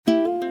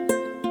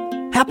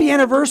Happy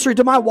anniversary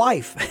to my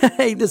wife.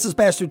 Hey, this is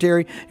Pastor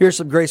Terry. Here's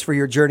some grace for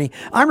your journey.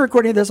 I'm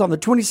recording this on the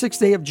 26th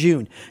day of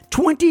June.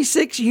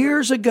 26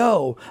 years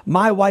ago,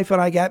 my wife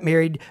and I got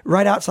married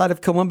right outside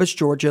of Columbus,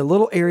 Georgia, a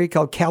little area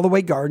called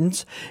Callaway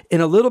Gardens, in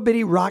a little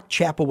bitty rock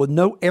chapel with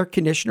no air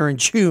conditioner in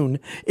June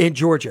in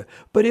Georgia.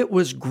 But it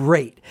was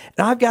great.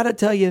 And I've got to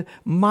tell you,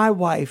 my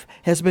wife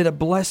has been a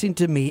blessing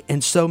to me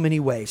in so many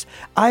ways.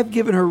 I've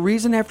given her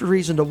reason after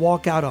reason to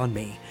walk out on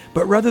me.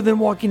 But rather than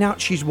walking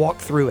out, she's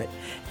walked through it.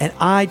 And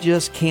I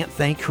just can't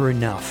thank her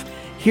enough.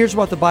 Here's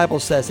what the Bible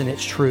says, and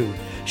it's true.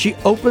 She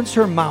opens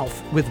her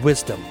mouth with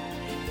wisdom,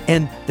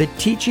 and the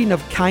teaching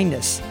of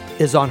kindness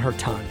is on her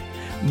tongue.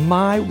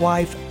 My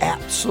wife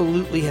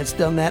absolutely has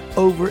done that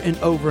over and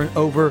over and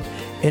over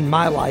in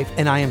my life,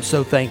 and I am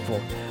so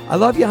thankful. I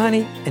love you,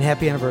 honey, and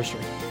happy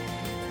anniversary.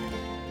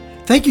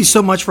 Thank you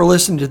so much for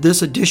listening to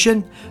this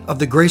edition of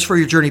the Grace for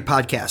Your Journey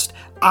podcast.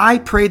 I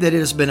pray that it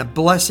has been a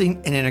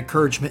blessing and an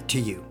encouragement to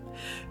you.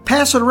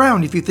 Pass it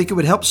around if you think it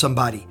would help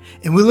somebody.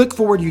 And we look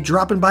forward to you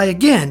dropping by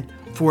again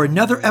for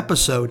another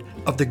episode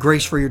of the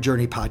Grace for Your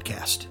Journey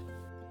podcast.